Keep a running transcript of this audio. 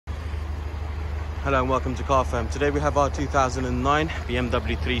Hello and welcome to Car Firm. Today we have our 2009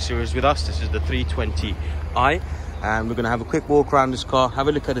 BMW 3 Series with us. This is the 320i, and we're going to have a quick walk around this car, have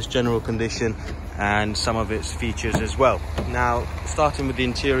a look at its general condition and some of its features as well. Now, starting with the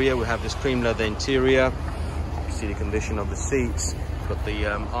interior, we have this cream leather interior. You can see the condition of the seats. Got the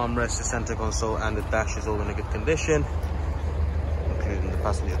armrest, the center console and the dash is all in a good condition, including the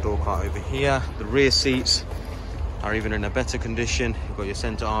passenger door cart over here. The rear seats are even in a better condition. You've got your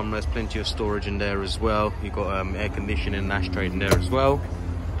center armrest, plenty of storage in there as well. You've got air conditioning and ashtray in there as well.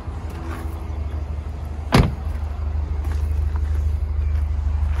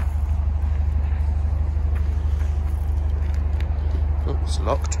 Oh, it's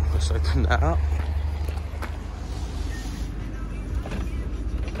locked. Let's open that up.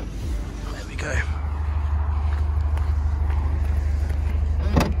 There we go.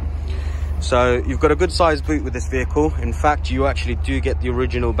 So you've got a good sized boot with this vehicle. In fact, you actually do get the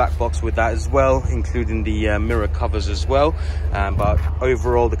original back box with that as well, including the mirror covers as well. But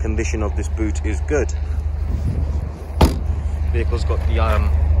overall, the condition of this boot is good. Vehicle's got the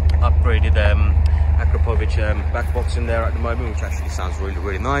upgraded Akrapovic back box in there at the moment, which actually sounds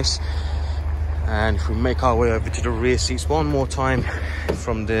really nice. And if we make our way over to the rear seats one more time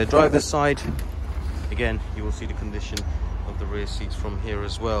from the driver's side, again, you will see the condition of the rear seats from here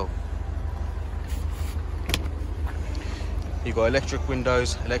as well. You've got electric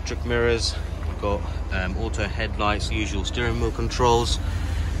windows, electric mirrors, you've got auto headlights, usual steering wheel controls.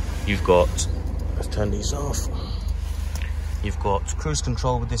 You've got, let's turn these off. You've got cruise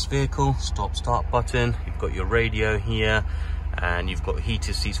control with this vehicle, stop start button. You've got your radio here, and you've got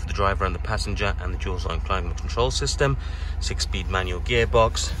heated seats for the driver and the passenger, and the dual zone climate control system. 6-speed manual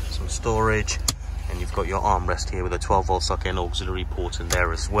gearbox, some storage, and you've got your armrest here with a 12-volt socket and auxiliary port in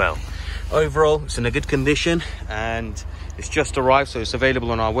there as well. Overall, it's in a good condition and it's just arrived, so it's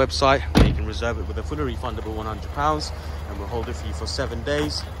available on our website where you can reserve it with a fully refundable £100, and we'll hold it for you for 7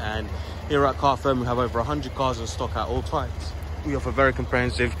 days. And here at Car Firm, we have over 100 cars in stock at all times. We offer very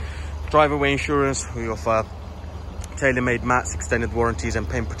comprehensive drive away insurance. We offer tailor-made mats, extended warranties and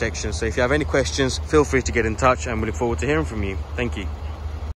paint protection. So if you have any questions, feel free to get in touch, and we look forward to hearing from you. Thank you.